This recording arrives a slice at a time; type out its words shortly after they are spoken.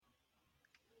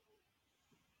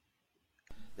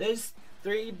This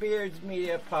Three Beards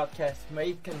Media podcast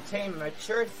may contain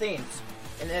mature themes,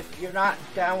 and if you're not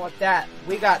down with that,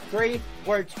 we got 3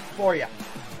 words for you.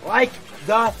 Like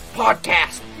the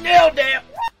podcast. Nailed it!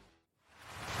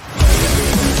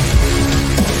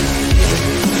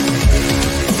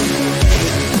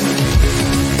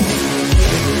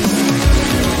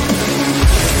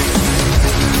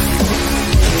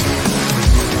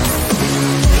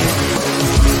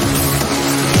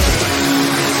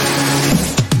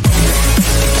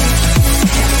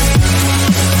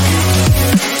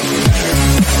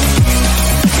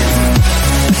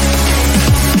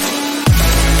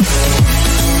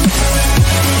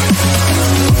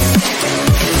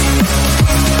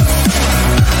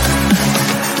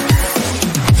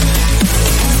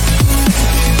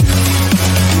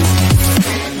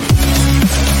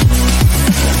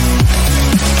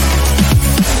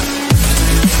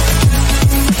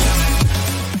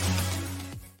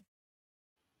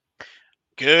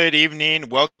 Good evening.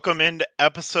 Welcome into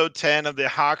episode 10 of the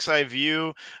Hawk's Eye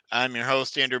View. I'm your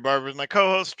host, Andrew Barber, with my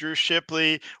co-host, Drew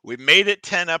Shipley. We made it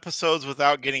 10 episodes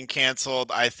without getting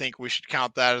canceled. I think we should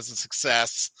count that as a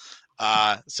success.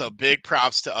 So big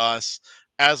props to us.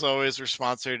 As always, we're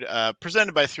sponsored,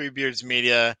 presented by Three Beards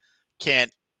Media.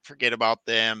 Can't forget about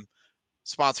them.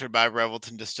 Sponsored by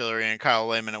Revelton Distillery and Kyle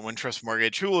Lehman at Wintrust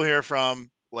Mortgage, who we'll hear from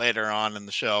later on in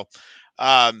the show.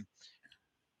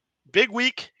 Big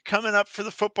week coming up for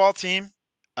the football team.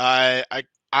 I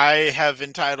have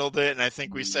entitled it, and I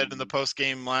think we said in the post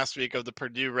game last week of the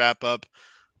Purdue wrap up,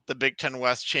 the Big Ten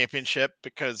West Championship,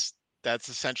 because that's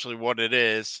essentially what it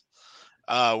is.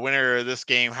 Winner of this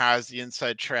game has the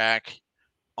inside track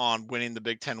on winning the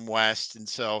Big Ten West, and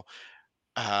so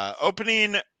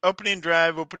opening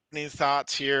drive, opening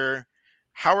thoughts here.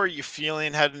 How are you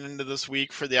feeling heading into this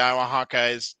week for the Iowa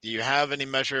Hawkeyes? Do you have any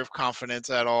measure of confidence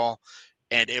at all?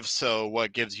 And if so,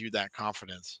 what gives you that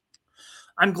confidence?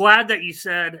 I'm glad that you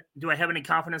said, do I have any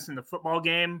confidence in the football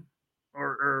game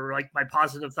or like my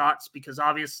positive thoughts? Because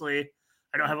obviously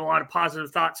I don't have a lot of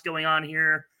positive thoughts going on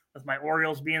here with my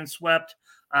Orioles being swept.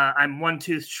 I'm one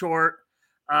tooth short.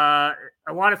 A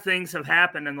lot of things have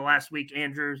happened in the last week,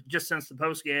 Andrew, just since the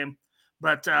post game.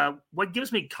 But what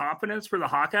gives me confidence for the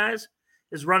Hawkeyes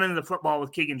is running the football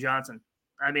with Keegan Johnson.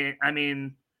 I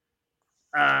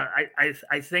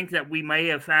think that we may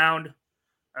have found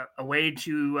a way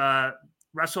to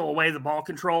wrestle away the ball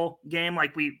control game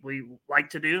like we like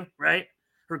to do, right?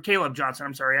 Or Caleb Johnson,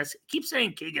 I'm sorry. I keep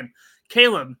saying Keegan.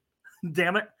 Caleb,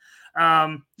 damn it.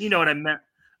 You know what I meant.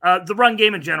 The run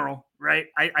game in general, right?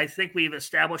 I think we've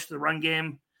established the run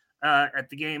game at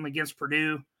the game against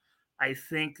Purdue. I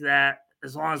think that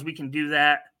as long as we can do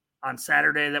that on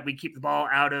Saturday, that we keep the ball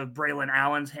out of Braylon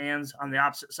Allen's hands on the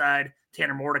opposite side.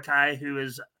 Tanner Mordecai, who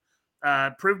has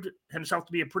proved himself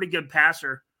to be a pretty good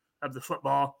passer of the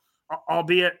football,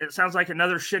 albeit it sounds like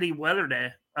another shitty weather day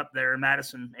up there in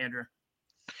Madison, Andrew.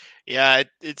 Yeah,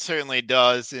 it certainly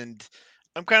does. And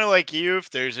I'm kind of like you. If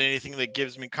there's anything that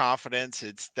gives me confidence,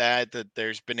 it's that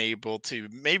there's been able to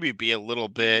maybe be a little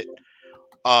bit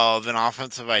of an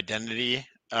offensive identity.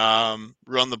 Run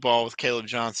the ball with Caleb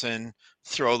Johnson,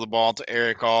 throw the ball to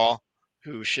Eric All,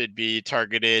 who should be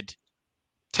targeted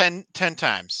 10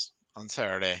 times on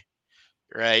Saturday,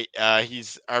 right?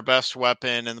 He's our best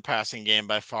weapon in the passing game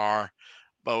by far,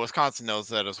 but Wisconsin knows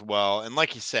that as well. And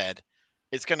like you said,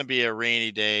 it's going to be a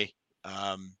rainy day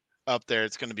up there.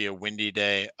 It's going to be a windy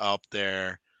day up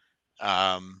there.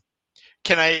 Can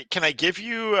I give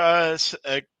you a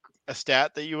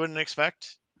stat that you wouldn't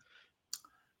expect?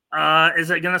 Is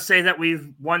it going to say that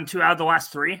we've won 2 out of the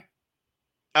last 3?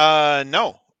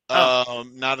 No,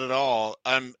 not at all.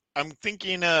 I'm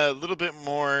thinking a little bit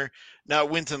more, not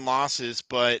wins and losses,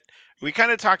 but we kind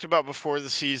of talked about before the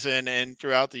season and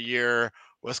throughout the year,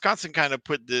 Wisconsin kind of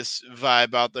put this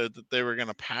vibe out there that they were going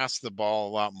to pass the ball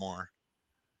a lot more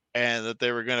and that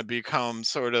they were going to become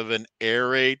sort of an air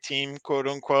raid team, quote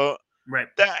unquote. Right.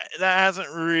 That hasn't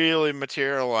really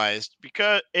materialized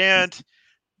and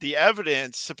the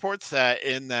evidence supports that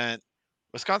in that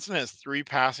Wisconsin has 3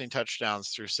 passing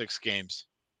touchdowns through 6 games.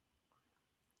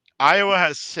 Iowa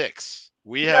has 6.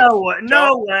 We have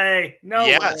no way.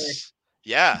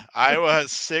 Yeah, Iowa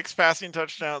has 6 passing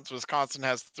touchdowns. Wisconsin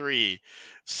has 3.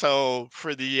 So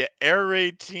for the air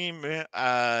raid team,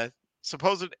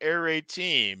 supposed air raid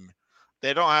team,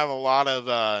 they don't have a lot of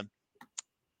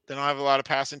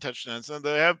passing touchdowns. So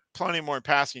they have plenty more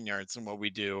passing yards than what we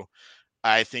do.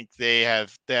 I think they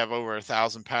have over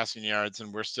 1,000 passing yards,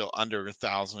 and we're still under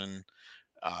 1,000.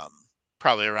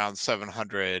 Probably around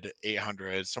 700,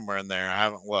 800, somewhere in there. I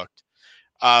haven't looked.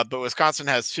 But Wisconsin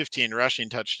has 15 rushing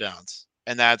touchdowns,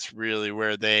 and that's really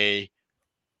where they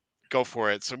go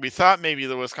for it. So we thought maybe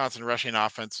the Wisconsin rushing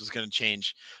offense was going to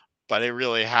change, but it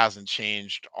really hasn't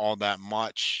changed all that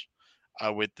much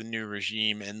with the new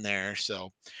regime in there. So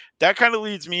that kind of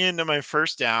leads me into my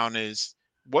first down is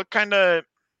what do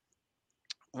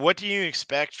you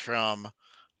expect from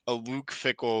a Luke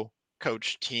Fickell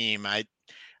coach team?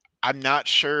 I'm not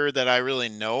sure that I really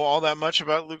know all that much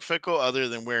about Luke Fickell other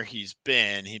than where he's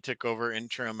been. He took over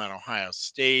interim at Ohio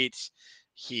State.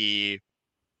 He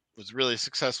was really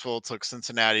successful, took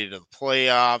Cincinnati to the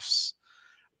playoffs,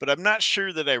 but I'm not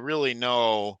sure that I really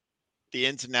know the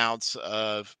ins and outs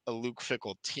of a Luke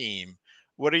Fickell team.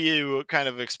 What are you kind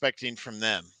of expecting from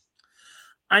them?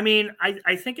 I mean,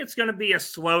 I think it's going to be a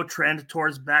slow trend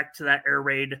towards back to that air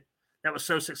raid that was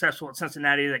so successful at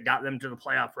Cincinnati that got them to the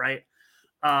playoff, right?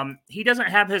 He doesn't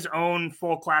have his own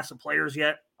full class of players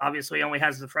yet. Obviously, he only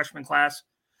has the freshman class.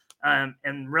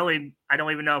 And really, I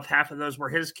don't even know if half of those were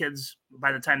his kids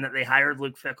by the time that they hired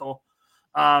Luke Fickell.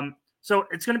 So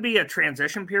it's going to be a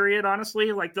transition period,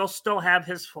 honestly. Like, they'll still have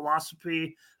his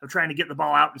philosophy of trying to get the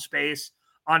ball out in space,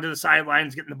 onto the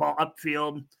sidelines, getting the ball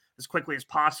upfield as quickly as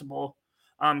possible.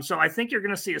 So I think you're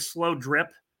going to see a slow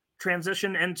drip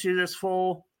transition into this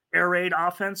full air raid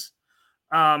offense.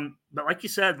 But like you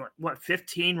said,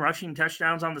 15 rushing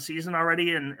touchdowns on the season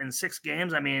already in 6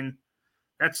 games? I mean,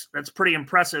 that's pretty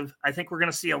impressive. I think we're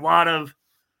going to see a lot of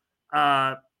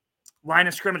line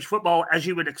of scrimmage football, as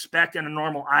you would expect in a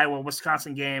normal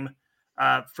Iowa-Wisconsin game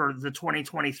for the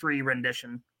 2023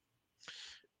 rendition.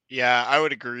 Yeah, I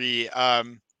would agree.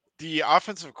 The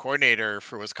offensive coordinator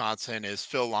for Wisconsin is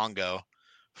Phil Longo,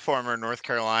 former North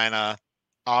Carolina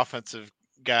offensive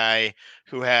guy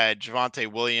who had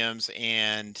Javonte Williams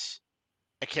and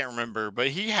I can't remember, but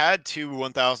he had 2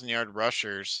 1,000-yard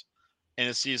rushers in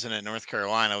a season at North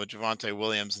Carolina with Javonte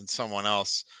Williams and someone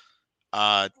else.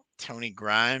 Tony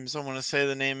Grimes, I want to say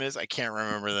the name is. I can't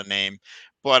remember the name,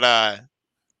 but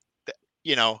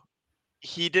you know,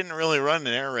 he didn't really run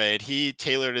an air raid. He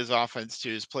tailored his offense to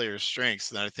his players' strengths,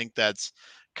 and I think that's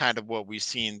kind of what we've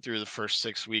seen through the first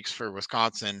 6 weeks for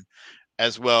Wisconsin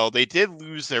as well. They did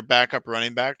lose their backup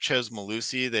running back, Ches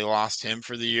Malusi. They lost him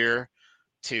for the year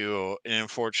to an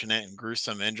unfortunate and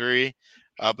gruesome injury.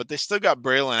 But they still got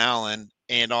Braylon Allen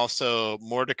and also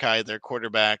Mordecai, their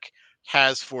quarterback,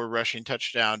 has 4 rushing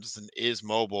touchdowns and is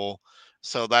mobile.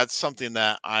 So that's something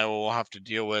that Iowa will have to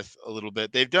deal with a little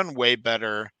bit. They've done way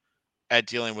better at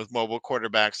dealing with mobile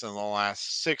quarterbacks in the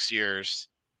last 6 years.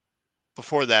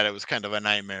 Before that, it was kind of a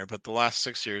nightmare, but the last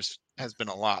 6 years has been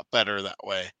a lot better that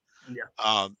way.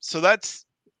 Yeah. So that's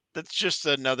just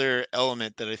another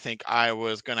element that I think Iowa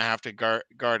is going to have to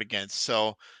guard against.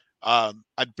 So I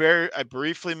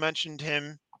briefly mentioned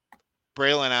him,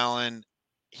 Braylon Allen.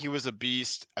 He was a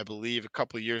beast, I believe, a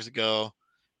couple of years ago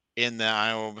in the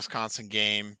Iowa-Wisconsin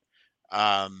game.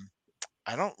 I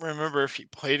don't remember if he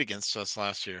played against us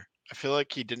last year. I feel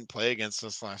like he didn't play against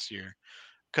us last year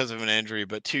because of an injury.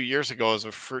 But 2 years ago, as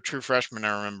a true freshman,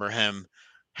 I remember him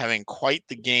having quite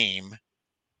the game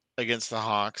against the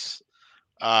Hawks.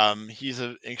 He's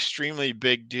an extremely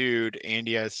big dude, and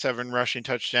he has 7 rushing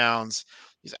touchdowns.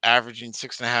 He's averaging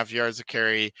 6.5 yards a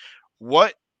carry.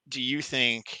 What do you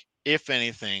think, if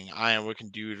anything, Iowa can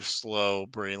do to slow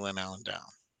Braylon Allen down?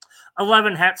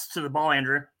 11 hats to the ball,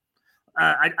 Andrew.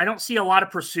 I don't see a lot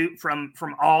of pursuit from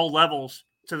all levels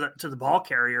to the ball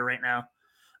carrier right now.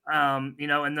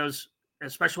 And those,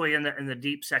 especially in the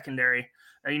deep secondary.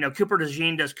 Cooper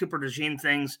DeJean does Cooper DeJean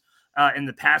things in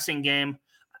the passing game.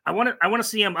 I want to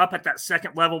see him up at that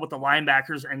second level with the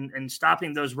linebackers and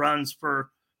stopping those runs for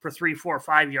 3, 4,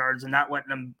 5 yards and not letting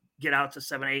them get out to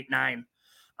 7, 8, 9.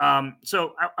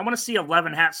 So I want to see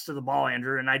 11 hats to the ball,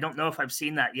 Andrew, and I don't know if I've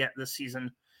seen that yet this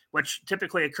season, which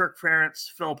typically a Kirk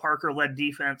Ferentz, Phil Parker led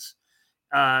defense,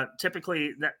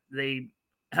 typically that they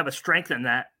have a strength in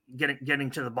that getting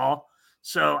to the ball.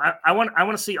 So I want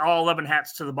to see all 11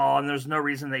 hats to the ball, and there's no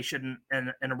reason they shouldn't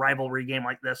in a rivalry game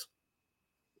like this.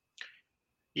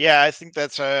 Yeah, I think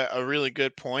that's a really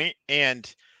good point,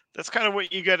 and that's kind of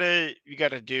what you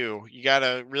gotta do. You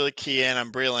gotta really key in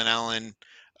on Braylon Allen.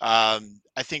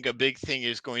 I think a big thing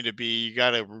is going to be you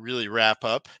gotta really wrap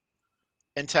up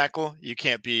and tackle. You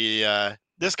can't be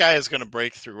this guy is going to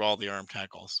break through all the arm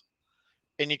tackles,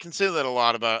 and you can say that a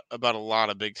lot about a lot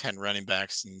of Big Ten running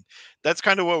backs, and that's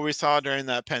kind of what we saw during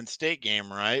that Penn State game,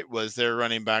 right? Was their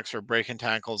running backs were breaking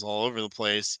tackles all over the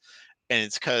place. And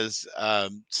it's because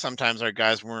sometimes our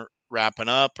guys weren't wrapping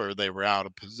up or they were out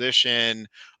of position.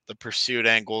 The pursuit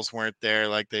angles weren't there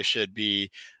like they should be.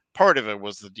 Part of it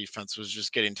was the defense was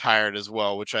just getting tired as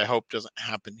well, which I hope doesn't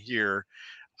happen here.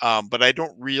 But I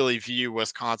don't really view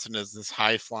Wisconsin as this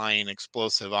high-flying,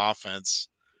 explosive offense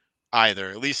either,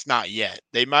 at least not yet.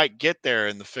 They might get there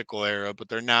in the Fickle era, but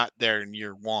they're not there in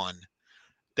year one.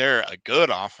 They're a good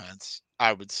offense,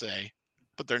 I would say,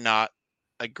 but they're not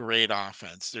a great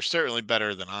offense. They're certainly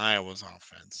better than Iowa's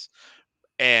offense.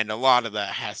 And a lot of that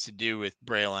has to do with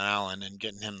Braylon Allen and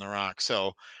getting him the rock.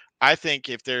 So I think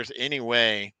if there's any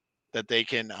way that they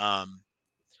can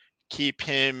keep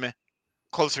him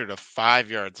closer to 5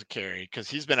 yards a carry, because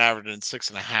he's been averaging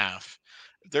 6.5.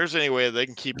 If there's any way they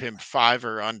can keep him 5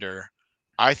 or under,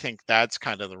 I think that's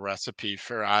kind of the recipe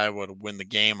for Iowa to win the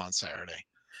game on Saturday.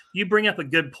 You bring up a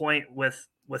good point with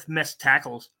missed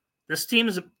tackles. This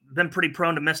team's been pretty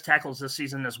prone to missed tackles this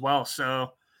season as well.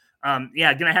 So,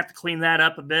 gonna have to clean that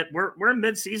up a bit. We're in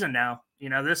mid-season now.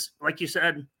 This, like you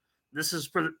said, this is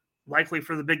likely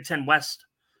for the Big Ten West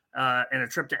and a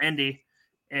trip to Indy,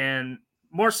 and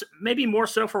maybe more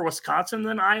so for Wisconsin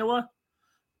than Iowa.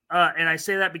 And I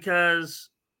say that because,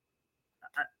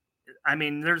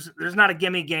 there's not a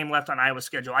gimme game left on Iowa's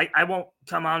schedule. I won't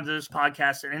come on to this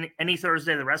podcast any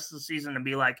Thursday the rest of the season and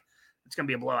be like, it's going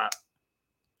to be a blowout.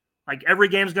 Like, every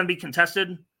game's going to be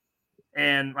contested,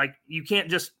 and like, you can't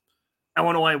just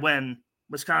Illinois win,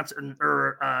 Wisconsin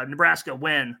or Nebraska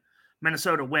win,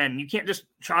 Minnesota win. You can't just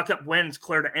chalk up wins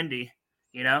clear to Indy.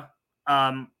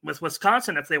 With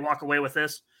Wisconsin, if they walk away with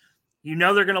this, they're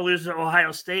going to lose to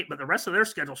Ohio State, but the rest of their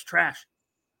schedule's trash.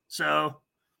 So,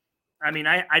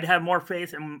 I'd have more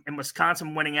faith in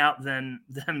Wisconsin winning out than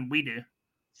we do,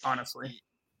 honestly.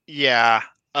 Yeah,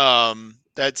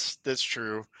 that's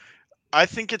true. I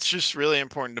think it's just really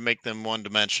important to make them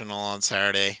one-dimensional on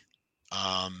Saturday,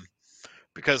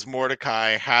 because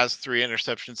Mordecai has 3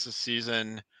 interceptions this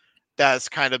season. That's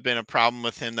kind of been a problem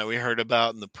with him that we heard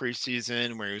about in the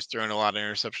preseason, where he was throwing a lot of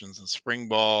interceptions in spring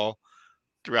ball,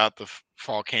 throughout the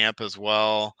fall camp as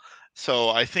well.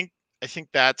 So I think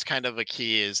that's kind of a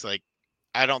key, is like,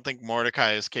 I don't think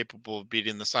Mordecai is capable of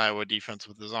beating this Iowa defense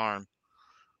with his arm.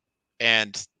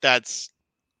 And that's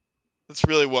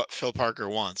really what Phil Parker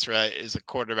wants, right? Is a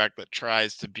quarterback that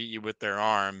tries to beat you with their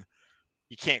arm.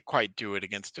 You can't quite do it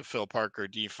against a Phil Parker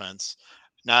defense.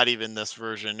 Not even this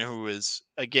version, who is,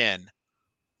 again,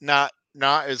 not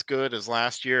as good as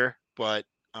last year, but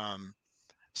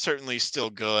certainly still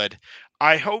good.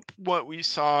 I hope what we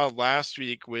saw last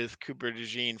week with Cooper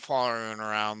DeJean following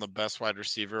around the best wide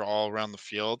receiver all around the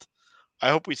field,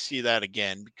 I hope we see that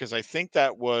again, because I think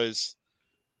that was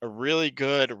a really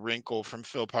good wrinkle from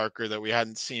Phil Parker that we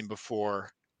hadn't seen before,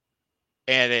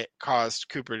 and it caused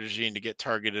Cooper DeJean to get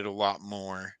targeted a lot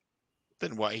more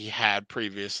than what he had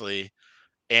previously.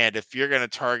 And if you're going to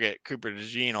target Cooper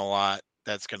DeJean a lot,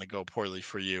 that's going to go poorly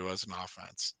for you as an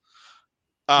offense.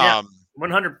 Yeah,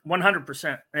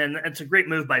 100%. And it's a great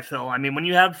move by Phil. When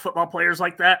you have football players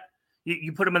like that,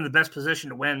 you put them in the best position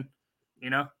to win.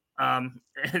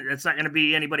 It's not going to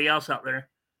be anybody else out there.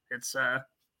 It's going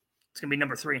to be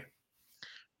number 3.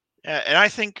 Yeah, and I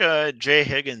think Jay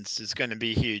Higgins is going to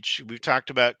be huge. We've talked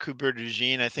about Cooper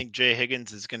DeJean. I think Jay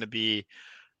Higgins is going to be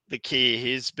the key.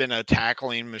 He's been a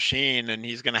tackling machine, and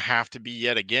he's going to have to be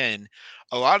yet again.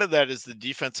 A lot of that is the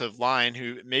defensive line,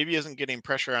 who maybe isn't getting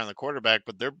pressure on the quarterback,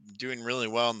 but they're doing really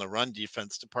well in the run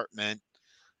defense department,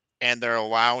 and they're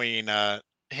allowing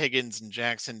Higgins and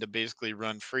Jackson to basically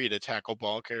run free to tackle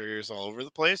ball carriers all over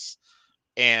the place.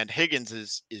 And Higgins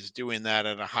is doing that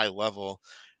at a high level.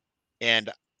 And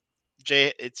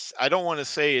I don't want to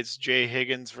say it's Jay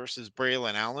Higgins versus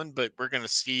Braylon Allen, but we're going to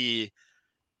see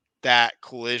that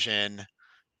collision.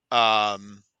 We're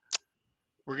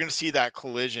going to see that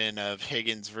collision of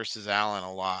Higgins versus Allen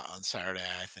a lot on Saturday,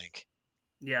 I think.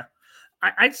 Yeah.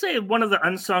 I'd say one of the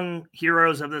unsung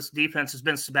heroes of this defense has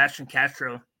been Sebastian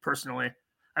Castro, personally.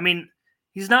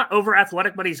 He's not over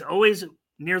athletic, but he's always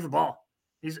near the ball.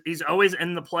 He's always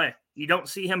in the play. You don't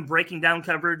see him breaking down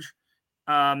coverage.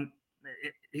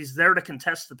 He's there to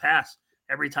contest the pass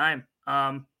every time.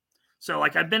 So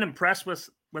I've been impressed with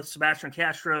Sebastian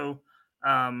Castro,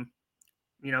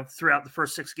 throughout the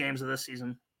first 6 games of this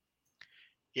season.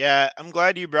 Yeah, I'm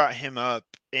glad you brought him up,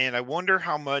 and I wonder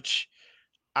how much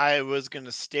I was going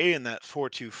to stay in that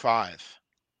 4-2-5,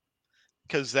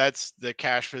 because that's the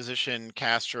cash position.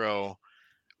 Castro,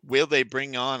 will they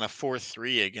bring on a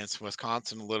 4-3 against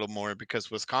Wisconsin a little more,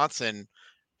 because Wisconsin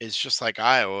is just like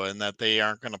Iowa in that they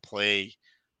aren't going to play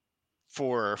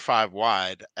 4 or 5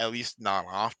 wide, at least not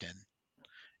often.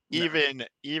 No.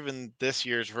 Even this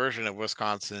year's version of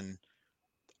Wisconsin,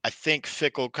 I think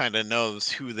Fickle kind of knows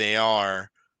who they are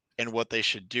and what they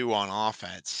should do on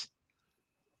offense.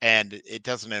 And it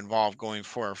doesn't involve going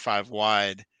 4 or 5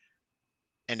 wide.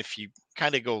 And if you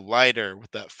kind of go lighter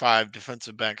with that 5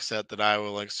 defensive back set that Iowa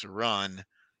likes to run,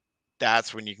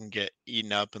 that's when you can get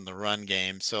eaten up in the run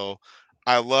game. So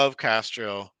I love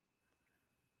Castro,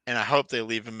 and I hope they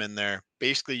leave him in there.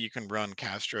 Basically, you can run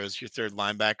Castro as your third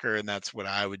linebacker, and that's what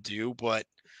I would do. But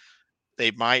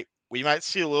we might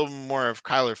see a little more of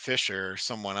Kyler Fisher or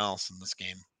someone else in this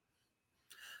game.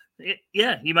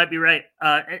 Yeah, you might be right,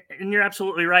 and you're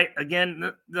absolutely right.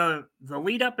 Again, the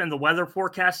lead up and the weather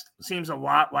forecast seems a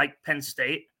lot like Penn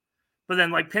State, but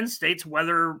then like Penn State's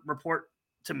weather report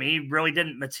to me really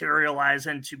didn't materialize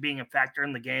into being a factor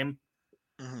in the game.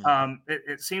 Mm-hmm.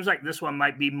 It seems like this one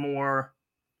might be more.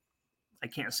 I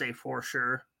can't say for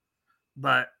sure,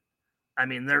 but I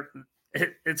mean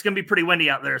it's going to be pretty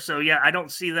windy out there. So yeah, I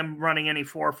don't see them running any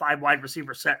 4 or 5 wide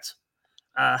receiver sets.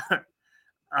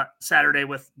 Saturday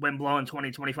with wind blowing 20,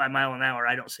 25 mile an hour.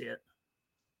 I don't see it.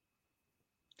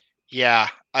 Yeah,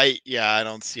 I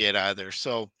don't see it either.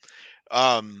 So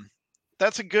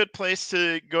that's a good place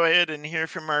to go ahead and hear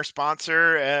from our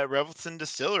sponsor at Revelton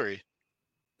Distillery.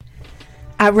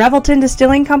 At Revelton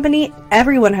Distilling Company,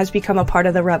 everyone has become a part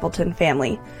of the Revelton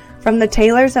family. From the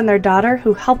Taylors and their daughter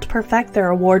who helped perfect their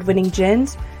award-winning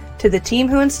gins, to the team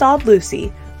who installed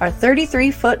Lucy, our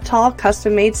 33-foot-tall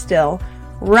custom-made still,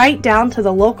 right down to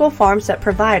the local farms that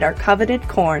provide our coveted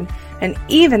corn, and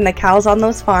even the cows on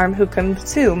those farms who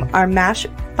consume our mash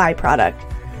byproduct.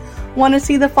 Want to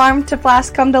see the farm to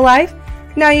flask come to life?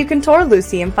 Now you can tour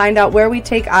Lucy and find out where we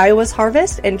take Iowa's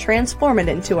harvest and transform it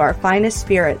into our finest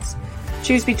spirits.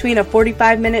 Choose between a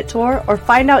 45-minute tour or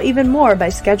find out even more by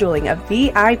scheduling a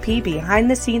VIP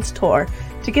behind-the-scenes tour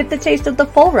to get the taste of the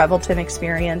full Revelton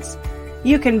experience.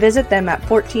 You can visit them at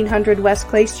 1400 West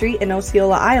Clay Street in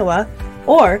Osceola, Iowa,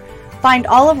 or find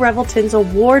all of Revelton's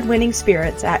award-winning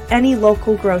spirits at any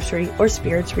local grocery or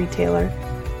spirits retailer.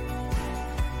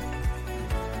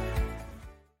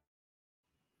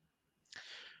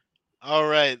 All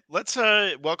right, let's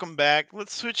welcome back.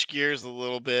 Let's switch gears a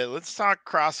little bit. Let's talk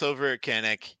crossover at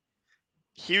Kinnick.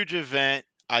 Huge event.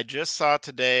 I just saw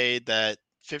today that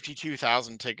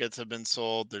 52,000 tickets have been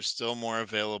sold. There's still more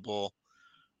available.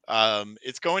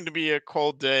 It's going to be a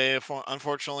cold day,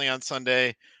 unfortunately, on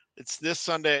Sunday. It's this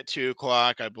Sunday at 2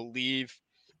 o'clock. I believe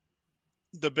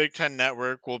the Big Ten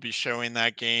Network will be showing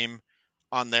that game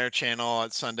on their channel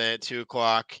at Sunday at 2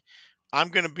 o'clock. I'm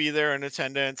going to be there in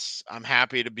attendance. I'm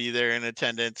happy to be there in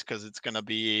attendance because it's going to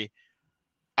be,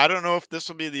 I don't know if this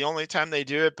will be the only time they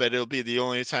do it, but it'll be the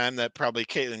only time that probably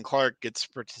Caitlin Clark gets to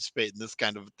participate in this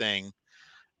kind of thing.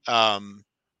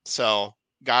 So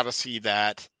got to see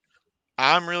that.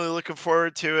 I'm really looking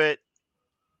forward to it.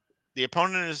 The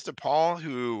opponent is DePaul,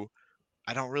 who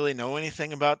I don't really know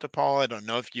anything about DePaul. I don't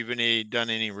know if you've done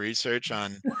any research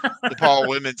on DePaul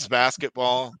women's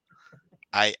basketball.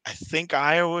 I think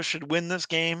Iowa should win this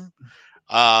game,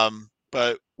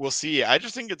 but we'll see. I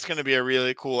just think it's going to be a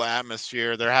really cool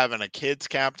atmosphere. They're having a kids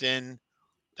captain.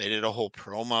 They did a whole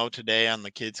promo today on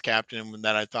the kids captain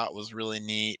that I thought was really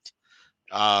neat.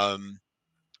 Bluter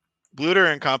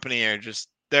and company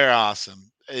they're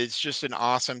awesome. It's just an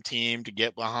awesome team to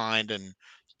get behind and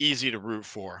easy to root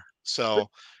for. So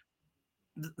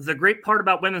the great part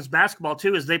about women's basketball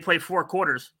too is they play 4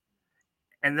 quarters,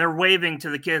 and they're waving to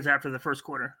the kids after the first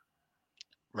quarter.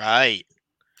 Right.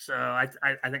 So I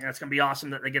think that's going to be awesome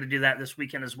that they get to do that this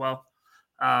weekend as well.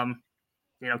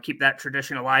 Keep that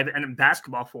tradition alive and in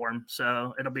basketball form.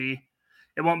 So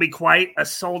it won't be quite a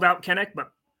sold out Kinnick,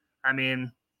 but I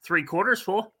mean 3 quarters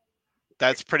full.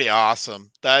 That's pretty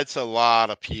awesome. That's a lot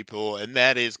of people, and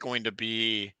that is going to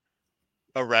be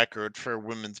a record for a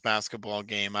women's basketball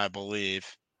game, I believe.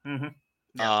 Mm-hmm.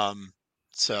 Yeah.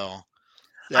 So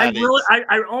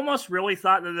I almost really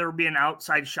thought that there would be an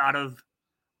outside shot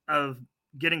of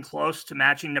getting close to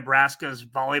matching Nebraska's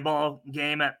volleyball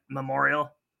game at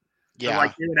Memorial. Yeah,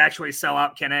 like they would actually sell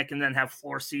out Kinnick and then have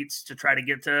floor seats to try to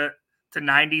get to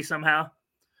 90 somehow,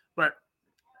 but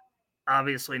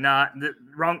obviously not. The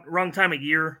wrong time of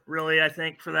year, really. I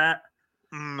think for that.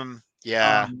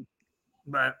 Yeah.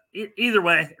 But either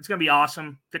way, it's going to be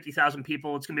awesome. 50,000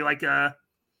 people. It's going to be like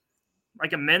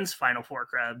a men's Final Four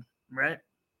crowd, right?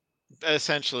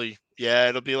 Essentially, yeah.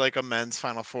 It'll be like a men's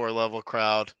Final Four level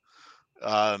crowd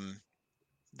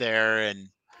there.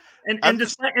 And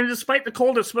despite the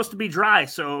cold, it's supposed to be dry.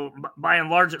 So by and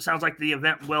large, it sounds like the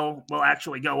event will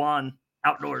actually go on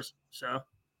outdoors. So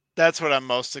that's what I'm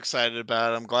most excited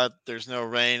about. I'm glad there's no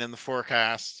rain in the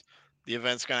forecast. The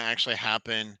event's going to actually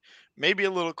happen. Maybe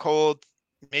a little cold,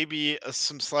 maybe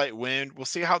some slight wind. We'll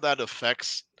see how that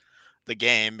affects the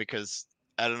game, because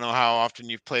I don't know how often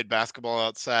you've played basketball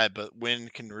outside, but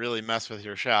wind can really mess with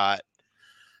your shot.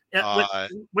 Yeah,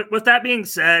 with that being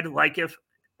said, like if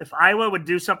Iowa would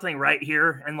do something right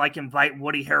here and like invite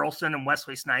Woody Harrelson and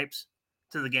Wesley Snipes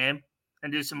to the game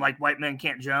and do some like white men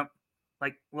can't jump,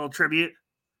 like little tribute,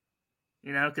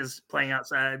 because playing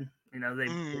outside, they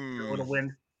do a little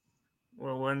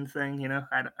wind thing,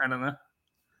 I don't know.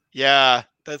 Yeah,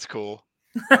 that's cool.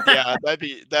 Yeah, that'd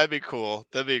be cool.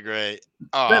 That'd be great.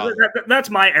 That's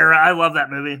my era. I love that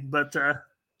movie, but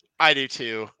I do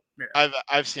too. Yeah.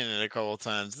 I've seen it a couple of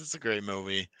times. It's a great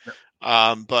movie.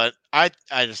 Yeah. But I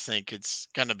just think it's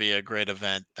gonna be a great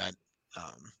event that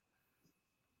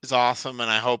is awesome, and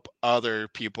I hope other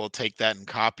people take that and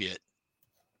copy it.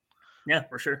 Yeah,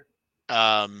 for sure.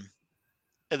 And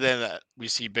then we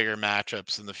see bigger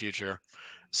matchups in the future.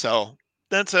 So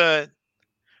that's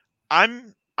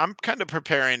I'm kind of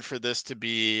preparing for this to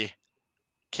be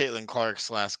Caitlin Clark's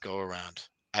last go around.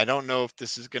 I don't know if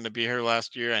this is going to be her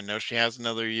last year. I know she has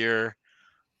another year.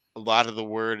 A lot of the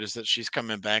word is that she's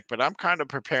coming back, but I'm kind of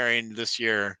preparing this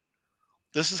year.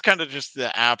 This is kind of just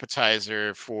the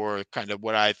appetizer for kind of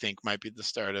what I think might be the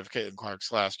start of Caitlin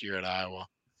Clark's last year at Iowa.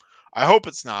 I hope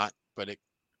it's not, but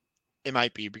it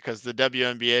might be because the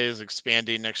WNBA is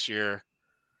expanding next year.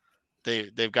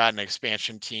 They've got an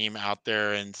expansion team out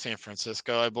there in San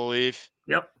Francisco, I believe.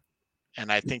 Yep.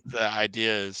 And I think the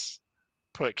idea is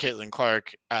put Caitlin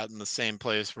Clark out in the same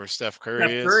place where Steph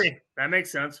Curry is. That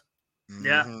makes sense.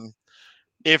 Mm-hmm.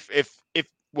 Yeah.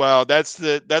 Well, that's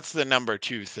the number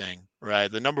 2 thing,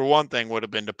 right? The number 1 thing would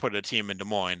have been to put a team in Des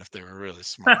Moines if they were really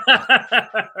smart.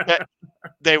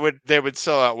 they would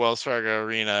sell out Wells Fargo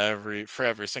Arena for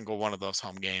every single one of those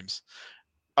home games.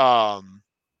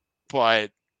 But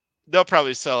they'll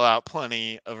probably sell out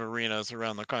plenty of arenas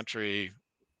around the country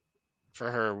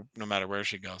for her, no matter where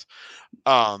she goes.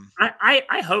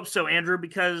 I hope so, Andrew,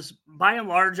 because by and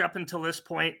large, up until this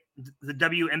point, the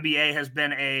WNBA has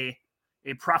been a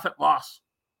profit loss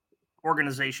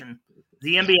organization.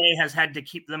 The NBA has had to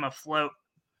keep them afloat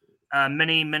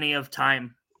many of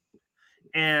time,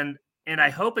 and I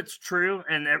hope it's true.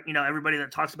 And everybody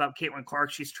that talks about Caitlin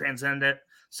Clark, she's transcendent,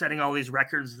 setting all these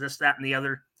records, this, that, and the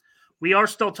other. We are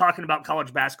still talking about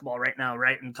college basketball right now,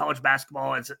 right? And college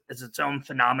basketball is its own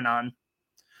phenomenon.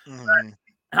 Mm-hmm.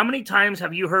 How many times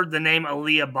have you heard the name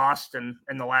Aaliyah Boston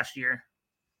in the last year?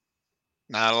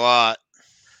 Not a lot.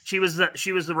 She was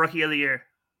the rookie of the year.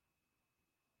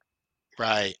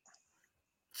 Right.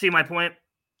 See my point?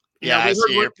 I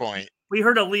see your point. We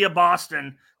heard Aaliyah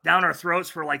Boston down our throats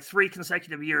for like 3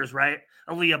 consecutive years, right?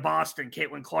 Aaliyah Boston,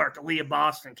 Caitlin Clark, Aaliyah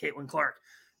Boston, Caitlin Clark.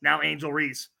 Now Angel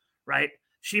Reese, right?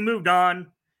 She moved on.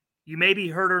 You maybe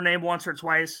heard her name once or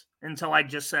twice until I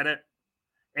just said it.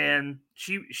 And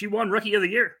she won Rookie of the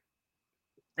Year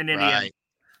in Indiana. Right.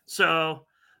 So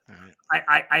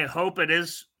right. I hope it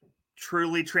is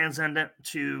truly transcendent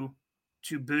to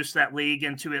boost that league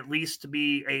and to at least to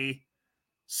be a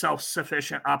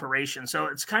self-sufficient operation. So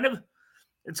it's kind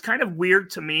of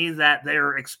weird to me that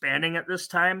they're expanding at this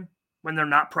time when they're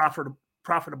not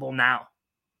profitable now.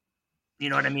 You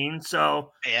know what I mean?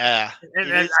 So yeah,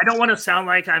 and I don't want to sound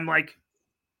like I'm like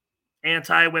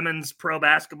anti-women's pro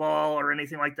basketball or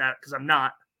anything like that, because I'm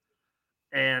not.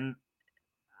 And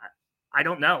I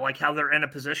don't know like how they're in a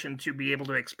position to be able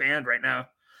to expand right now.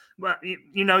 But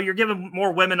you're giving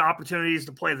more women opportunities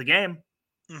to play the game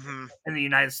in the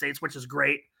United States, which is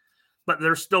great. But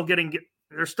they're still getting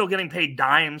paid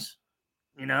dimes.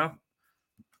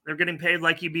 They're getting paid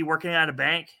like you'd be working at a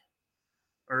bank,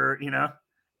 or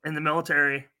in the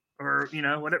military, or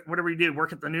whatever you do,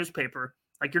 work at the newspaper.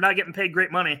 Like you're not getting paid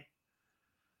great money.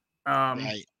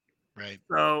 Right.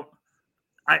 So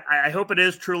I hope it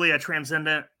is truly a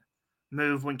transcendent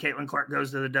move when Caitlin Clark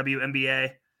goes to the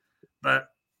WNBA, but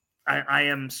I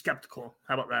am skeptical.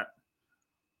 How about that?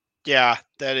 Yeah,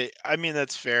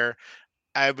 that's fair.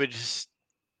 I would just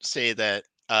say that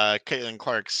Caitlin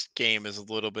Clark's game is a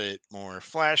little bit more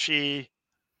flashy,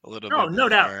 a little bit no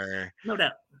more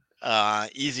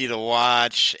doubt. Easy to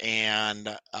watch,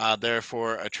 and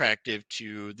therefore attractive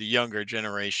to the younger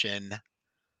generation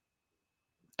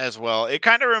as well. It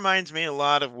kind of reminds me a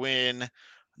lot of when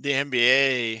the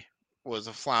NBA was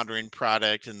a floundering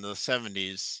product in the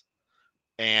 70s,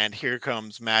 and here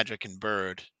comes Magic and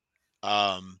Bird.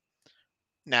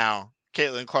 Now,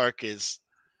 Caitlin Clark is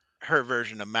her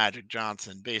version of Magic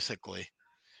Johnson, basically,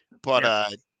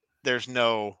 but there's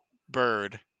no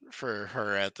Bird for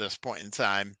her at this point in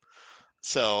time.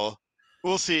 So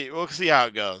we'll see how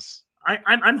it goes.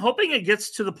 I'm hoping it gets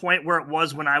to the point where it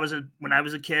was when I was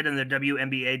a kid and the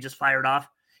WNBA just fired off.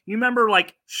 You remember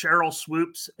like Cheryl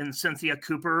Swoops and Cynthia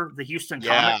Cooper, the Houston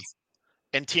Comets?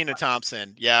 And Tina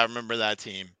Thompson. Yeah, I remember that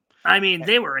team. I mean,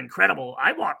 they were incredible.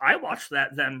 I watched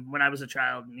that then when I was a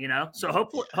child, So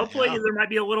hopefully there might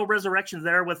be a little resurrection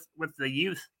there with the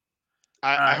youth.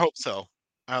 I hope so.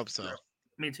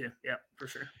 Me too. Yeah, for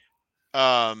sure.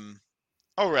 All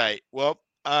right. Well,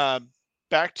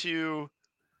 back to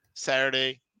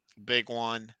Saturday, big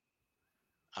one.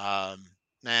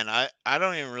 Man, I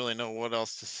don't even really know what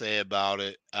else to say about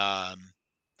it.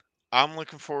 I'm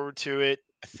looking forward to it.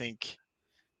 I think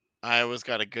Iowa's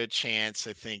got a good chance.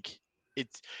 I think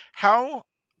it's how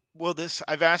will this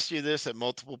I've asked you this at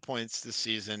multiple points this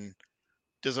season.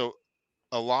 Does a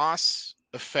loss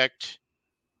affect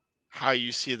how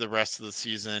you see the rest of the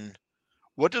season?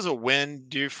 What does a win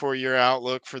do for your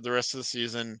outlook for the rest of the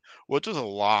season? What does a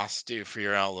loss do for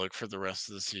your outlook for the rest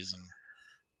of the season?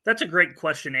 That's a great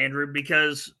question, Andrew,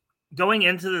 because going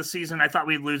into the season, I thought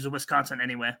we'd lose to Wisconsin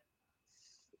anyway.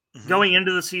 Mm-hmm. Going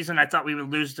into the season, I thought we would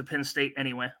lose to Penn State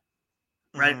anyway.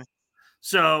 Right? Mm-hmm.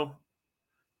 So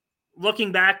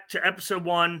looking back to episode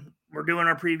 1, we're doing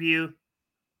our preview.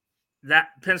 That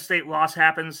Penn State loss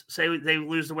happens. Say they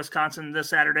lose to Wisconsin this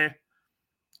Saturday.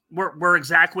 We're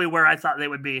exactly where I thought they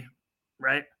would be,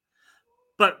 right?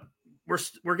 But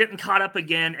we're getting caught up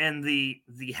again in the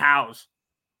hows.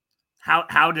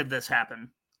 How did this happen?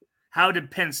 How did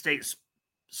Penn State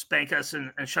spank us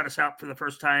and shut us out for the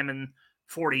first time in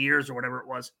 40 years or whatever it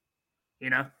was?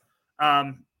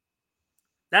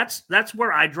 That's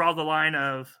where I draw the line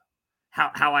of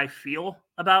how I feel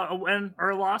about a win or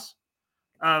a loss,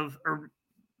 or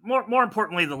more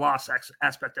importantly, the loss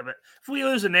aspect of it. If we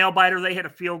lose a nail biter, they hit a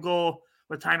field goal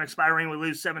with time expiring, we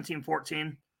lose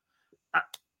 17-14. I'm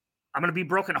going to be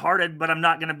brokenhearted, but I'm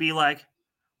not going to be like,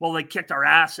 well, they kicked our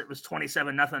ass. It was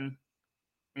 27-0,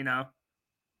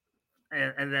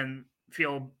 and then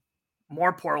feel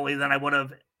more poorly than I would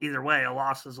have either way. A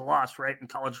loss is a loss, right? In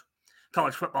college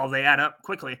football, they add up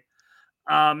quickly.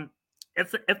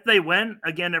 If they win,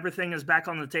 again, everything is back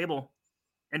on the table.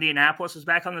 Indianapolis is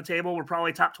back on the table. We're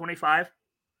probably top 25.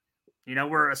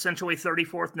 We're essentially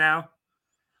 34th now.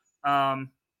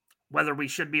 Whether we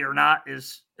should be or not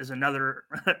is another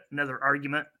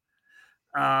argument,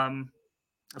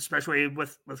 especially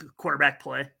with quarterback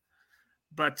play.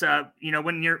 But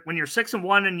when you're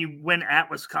 6-1 and you win at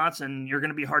Wisconsin, you're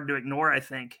going to be hard to ignore, I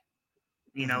think.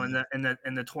 Mm-hmm.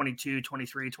 in the 22,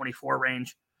 23, 24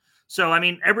 range. So I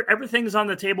mean, everything's on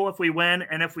the table if we win,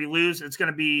 and if we lose, it's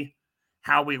going to be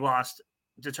how we lost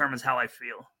determines how I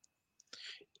feel.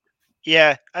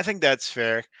 Yeah, I think that's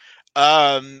fair.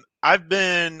 I've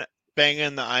been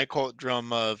banging the iCult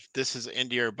drum of this is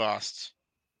Indy or bust.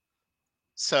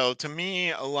 So to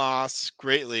me, a loss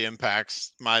greatly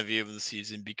impacts my view of the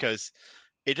season because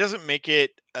it doesn't make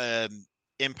it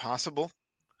impossible.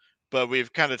 But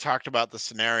we've kind of talked about the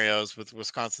scenarios with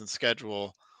Wisconsin's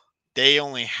schedule. They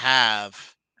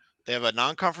have a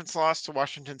non-conference loss to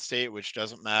Washington State, which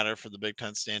doesn't matter for the Big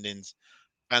Ten standings.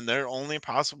 And their only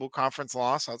possible conference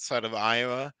loss outside of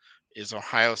Iowa is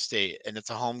Ohio State. And it's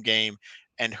a home game.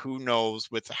 And who knows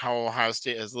with how Ohio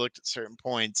State has looked at certain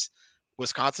points,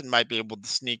 Wisconsin might be able to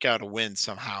sneak out a win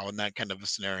somehow in that kind of a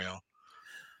scenario.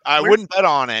 I wouldn't bet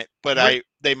on it, but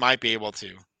they might be able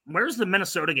to. Where's the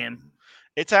Minnesota game?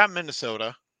 It's at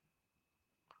Minnesota.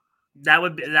 That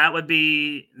would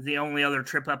be the only other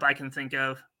trip up I can think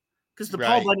of, because the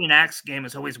Paul Bunyan Axe game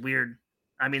is always weird.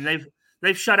 I mean,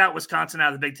 they've shut out Wisconsin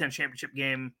out of the Big Ten championship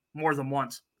game more than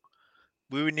once.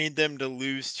 We would need them to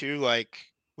lose to like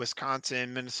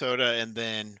Wisconsin, Minnesota, and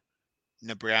then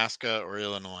Nebraska or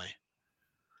Illinois.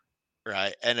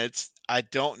 Right. And I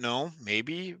don't know,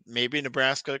 maybe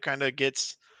Nebraska kind of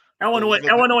gets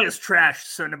Illinois is trash,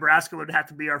 so Nebraska would have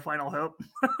to be our final hope.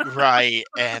 Right.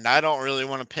 And I don't really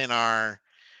want to pin our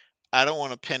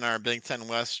Big Ten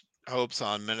West hopes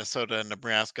on Minnesota and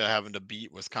Nebraska having to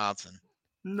beat Wisconsin.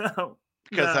 No.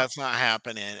 Because that's not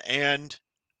happening. And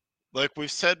like we've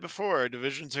said before,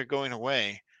 divisions are going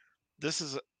away. This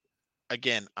is,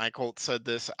 again, iColt said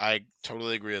this. I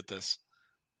totally agree with this.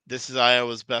 This is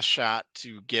Iowa's best shot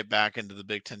to get back into the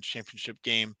Big Ten championship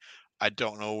game. I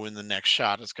don't know when the next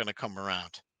shot is going to come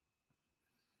around.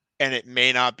 And it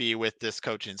may not be with this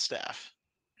coaching staff.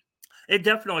 It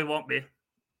definitely won't be.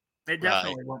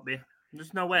 Won't be.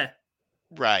 There's no way.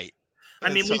 Right.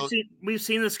 I mean, we've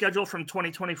seen the schedule from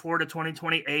 2024 to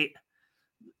 2028.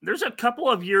 There's a couple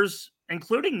of years,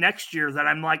 including next year, that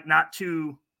I'm like not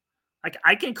too like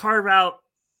I can carve out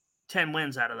 10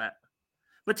 wins out of that.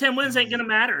 But 10 wins ain't going to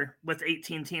matter with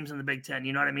 18 teams in the Big Ten.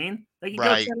 You know what I mean? They can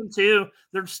go 7-2.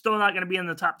 They're still not going to be in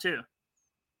the top 2.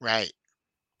 Right.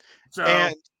 So,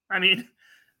 I mean,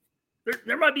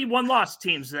 there might be one-loss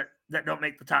teams that don't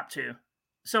make the top 2.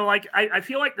 So, like, I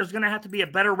feel like there's going to have to be a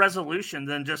better resolution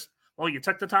than just, well, you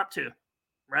took the top 2,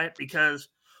 right?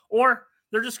 Or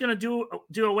they're just going to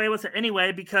do away with it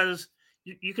anyway because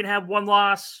you can have one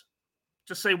loss,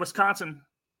 just say Wisconsin,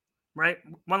 right?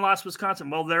 One loss Wisconsin.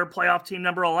 Well, they're playoff team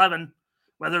number 11,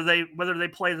 whether they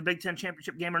play the Big Ten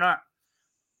championship game or not.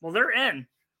 Well, they're in.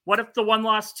 What if the one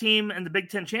loss team in the Big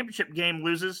Ten championship game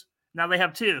loses? Now they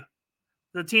have two.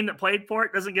 The team that played for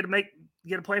it doesn't get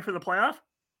to play for the playoff,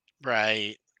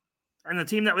 Right. and the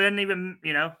team that we didn't even,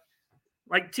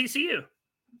 like TCU,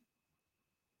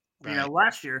 Right.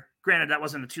 last year. Granted, that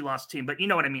wasn't a 2-loss team, but you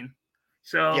know what I mean.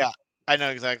 So Yeah, I know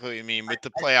exactly what you mean with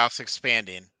the playoffs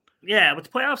expanding. Yeah, with the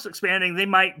playoffs expanding, they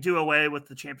might do away with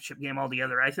the championship game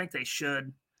altogether. I think they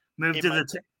should move to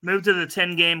the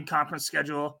 10-game conference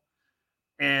schedule,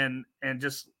 and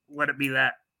just let it be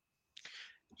that.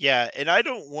 Yeah, and I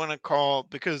don't want to call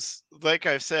because, like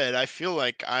I've said, I feel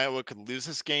like Iowa could lose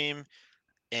this game,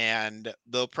 and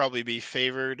they'll probably be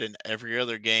favored in every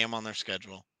other game on their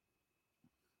schedule.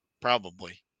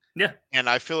 Probably. Yeah. And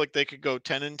I feel like they could go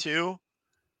 10-2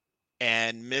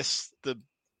 and miss the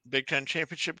Big Ten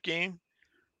championship game.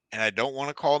 And I don't want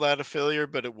to call that a failure,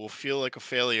 but it will feel like a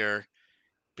failure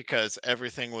because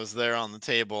everything was there on the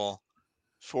table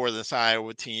for this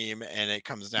Iowa team, and it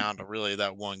comes down to really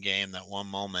that one game, that one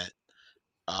moment.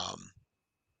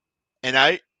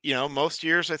 And most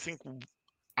years I think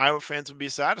Iowa fans would be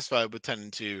satisfied with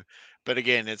 10-2, but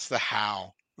again, it's the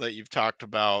how that you've talked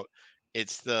about.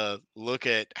 It's the look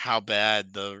at how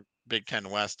bad the Big Ten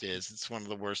West is. It's one of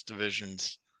the worst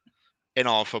divisions in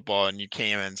all football, and you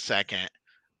came in second.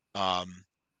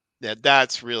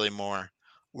 That's really more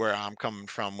where I'm coming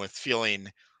from with feeling.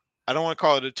 I don't want to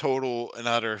call it a total and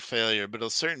utter failure, but it'll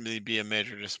certainly be a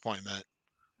major disappointment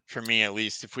for me, at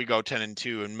least, if we go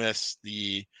 10-2 and miss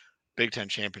the Big Ten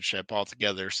championship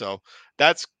altogether. So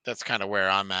that's kind of where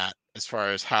I'm at as far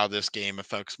as how this game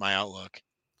affects my outlook.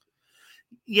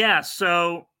 Yeah.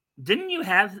 So didn't you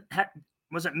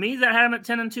was it me that had them at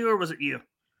 10-2, or was it you?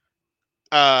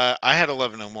 I had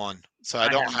 11-1, so I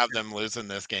don't have them losing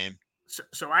this game.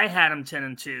 So I had them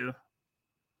 10-2.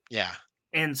 Yeah.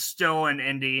 And still in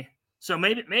Indy. So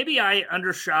maybe I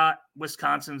undershot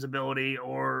Wisconsin's ability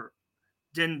or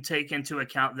didn't take into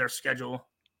account their schedule,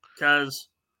 because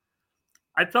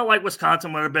I felt like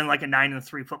Wisconsin would have been like a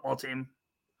 9-3 football team.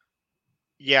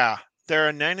 Yeah, they're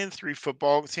a 9-3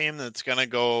 football team that's going to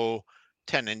go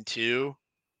 10-2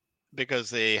 because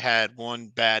they had one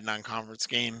bad non-conference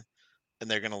game, and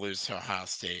they're going to lose to Ohio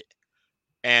State.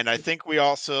 And I think we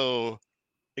also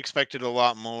expected a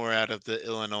lot more out of the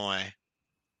Illinois,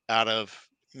 out of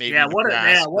maybe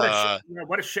Nebraska.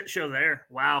 What a shit show there.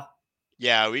 Wow.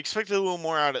 Yeah, we expected a little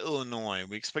more out of Illinois.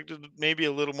 We expected maybe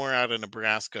a little more out of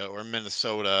Nebraska or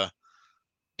Minnesota,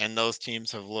 and those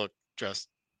teams have looked just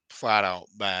flat out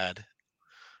bad.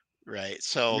 Right.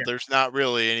 So there's not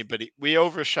really anybody. We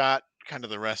overshot kind of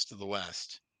the rest of the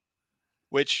West,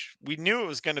 which we knew it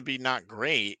was going to be not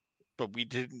great, but we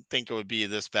didn't think it would be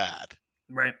this bad.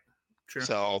 Right. True.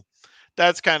 So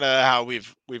that's kind of how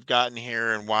we've gotten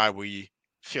here and why we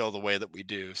feel the way that we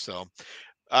do. So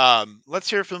let's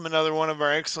hear from another one of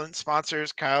our excellent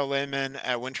sponsors, Kyle Lehman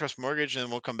at Wintrust Mortgage, and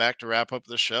we'll come back to wrap up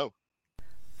the show.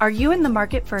 Are you in the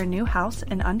market for a new house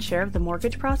and unsure of the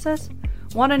mortgage process?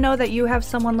 Want to know that you have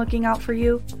someone looking out for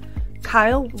you?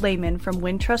 Kyle Lehman from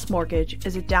Wintrust Mortgage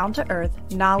is a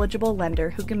down-to-earth, knowledgeable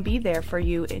lender who can be there for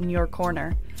you in your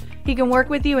corner. He can work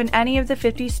with you in any of the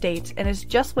 50 states and is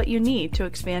just what you need to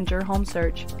expand your home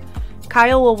search.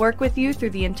 Kyle will work with you through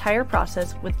the entire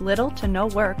process with little to no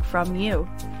work from you.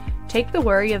 Take the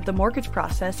worry of the mortgage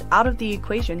process out of the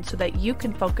equation so that you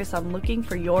can focus on looking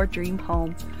for your dream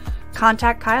home.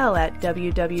 Contact Kyle at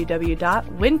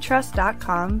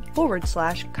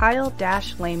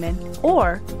www.wintrust.com/Kyle-Lehman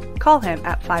or call him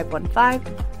at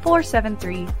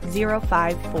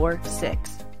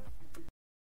 515-473-0546.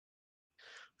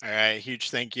 All right,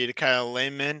 huge thank you to Kyle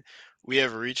Lehman. We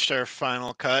have reached our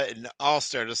final cut, and I'll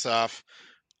start us off.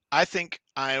 I think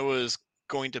Iowa's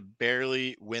going to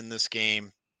barely win this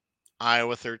game.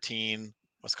 Iowa 13,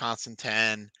 Wisconsin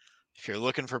 10. If you're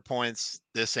looking for points,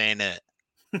 this ain't it.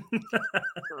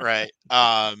 Right.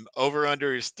 Over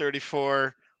under is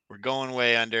 34. We're going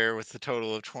way under with a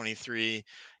total of 23.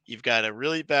 You've got a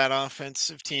really bad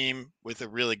offensive team with a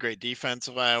really great defense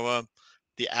of Iowa.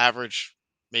 The average,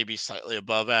 maybe slightly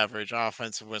above average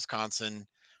offensive Wisconsin.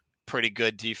 Pretty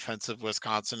good defensive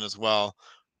Wisconsin as well.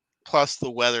 Plus the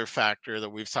weather factor that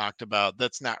we've talked about.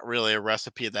 That's not really a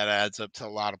recipe that adds up to a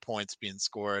lot of points being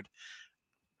scored.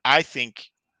 I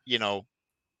think,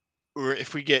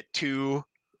 if we get 2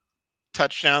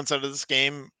 touchdowns out of this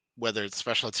game, whether it's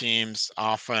special teams,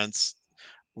 offense,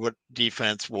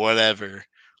 defense, whatever,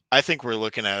 I think we're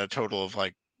looking at a total of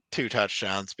like 2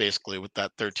 touchdowns, basically, with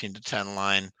that 13-10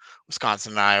 line.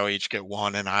 Wisconsin and Iowa each get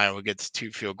 1, and Iowa gets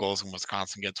 2 field goals, and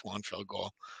Wisconsin gets 1 field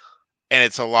goal. And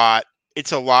it's a lot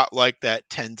like that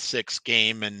 10-6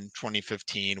 game in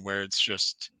 2015 where it's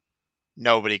just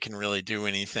nobody can really do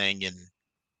anything and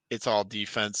it's all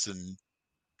defense and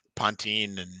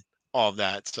punting and all of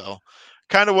that. So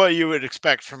kind of what you would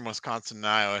expect from Wisconsin and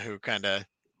Iowa, who kind of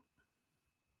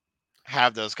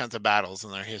have those kinds of battles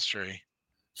in their history.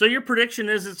 So your prediction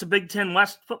is it's a Big Ten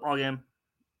West football game.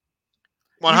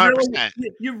 100%.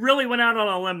 You really went out on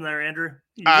a limb there, Andrew.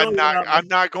 I'm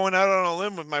not going out on a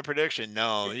limb with my prediction.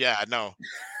 No. Yeah, no.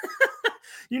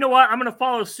 You know what? I'm going to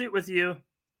follow suit with you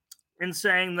in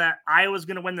saying that Iowa's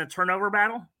going to win the turnover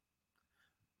battle.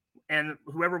 And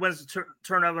whoever wins the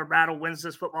turnover battle wins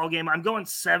this football game. I'm going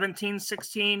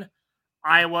 17-16,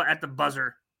 Iowa at the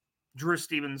buzzer. Drew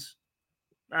Stevens,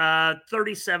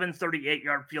 37,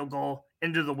 38-yard field goal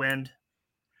into the wind.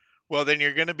 Well, then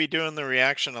you're going to be doing the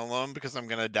reaction alone because I'm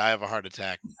going to die of a heart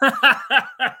attack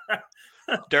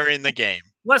during the game.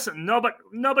 Listen,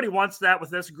 nobody wants that with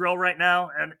this grill right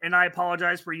now, and I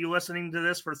apologize for you listening to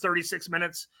this for 36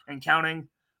 minutes and counting.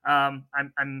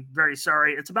 I'm very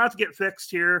sorry. It's about to get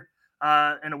fixed here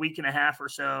in a week and a half or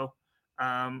so,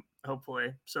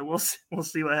 hopefully. So we'll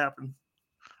see what happens.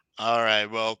 All right.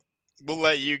 Well, we'll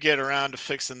let you get around to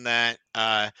fixing that.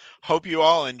 Hope you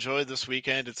all enjoyed this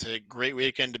weekend. It's a great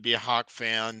weekend to be a Hawk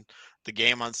fan. The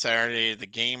game on Saturday, the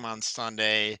game on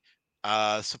Sunday.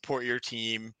 Support your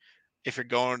team. If you're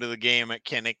going to the game at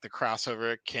Kinnick, the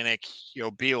crossover at Kinnick,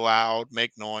 be loud,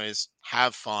 make noise,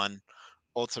 have fun.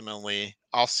 Ultimately,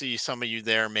 I'll see some of you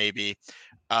there maybe.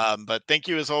 But thank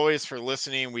you as always for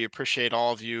listening. We appreciate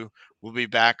all of you. We'll be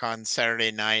back on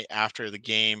Saturday night after the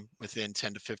game, within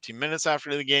 10 to 15 minutes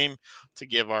after the game, to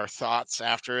give our thoughts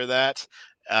after that.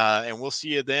 And we'll see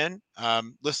you then.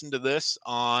 Listen to this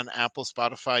on Apple,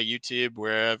 Spotify, YouTube,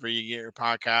 wherever you get your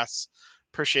podcasts.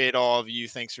 Appreciate all of you.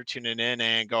 Thanks for tuning in,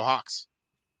 and go Hawks.